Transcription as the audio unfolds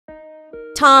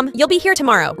Tom, you'll be here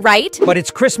tomorrow, right? But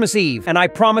it's Christmas Eve, and I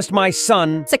promised my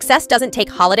son... Success doesn't take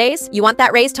holidays. You want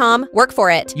that raise, Tom? Work for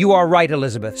it. You are right,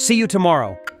 Elizabeth. See you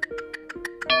tomorrow.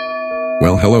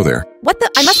 Well, hello there. What the?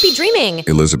 I must be dreaming.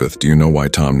 Elizabeth, do you know why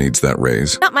Tom needs that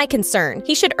raise? Not my concern.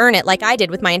 He should earn it like I did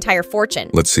with my entire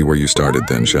fortune. Let's see where you started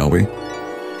then, shall we?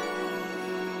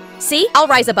 See? I'll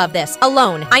rise above this,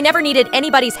 alone. I never needed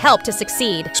anybody's help to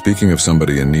succeed. Speaking of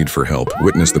somebody in need for help,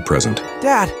 witness the present.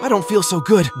 Dad, I don't feel so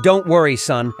good. Don't worry,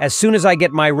 son. As soon as I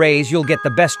get my raise, you'll get the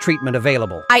best treatment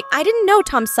available. I didn't know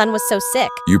Tom's son was so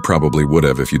sick. You probably would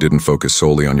have if you didn't focus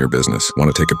solely on your business.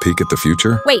 Want to take a peek at the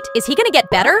future? Wait, is he gonna get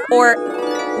better? Or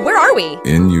where are we?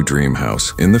 In you dream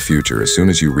house. In the future, as soon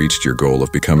as you reached your goal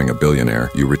of becoming a billionaire,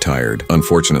 you retired.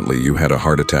 Unfortunately, you had a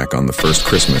heart attack on the first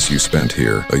Christmas you spent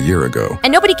here a year ago.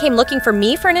 And nobody came looking for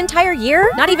me for an entire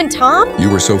year? Not even Tom? You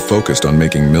were so focused on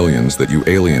making millions that you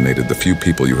alienated the few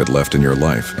people you had left in your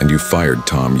life, and you fired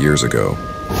Tom years ago.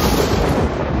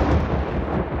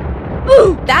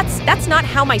 Ooh, that's not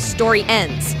how my story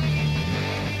ends.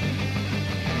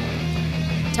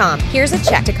 Tom, here's a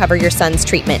check to cover your son's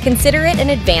treatment. Consider it an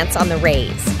advance on the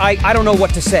raise. I don't know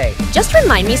what to say. Just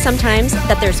remind me sometimes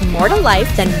that there's more to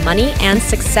life than money and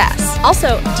success.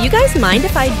 Also, do you guys mind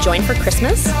if I join for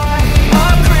Christmas?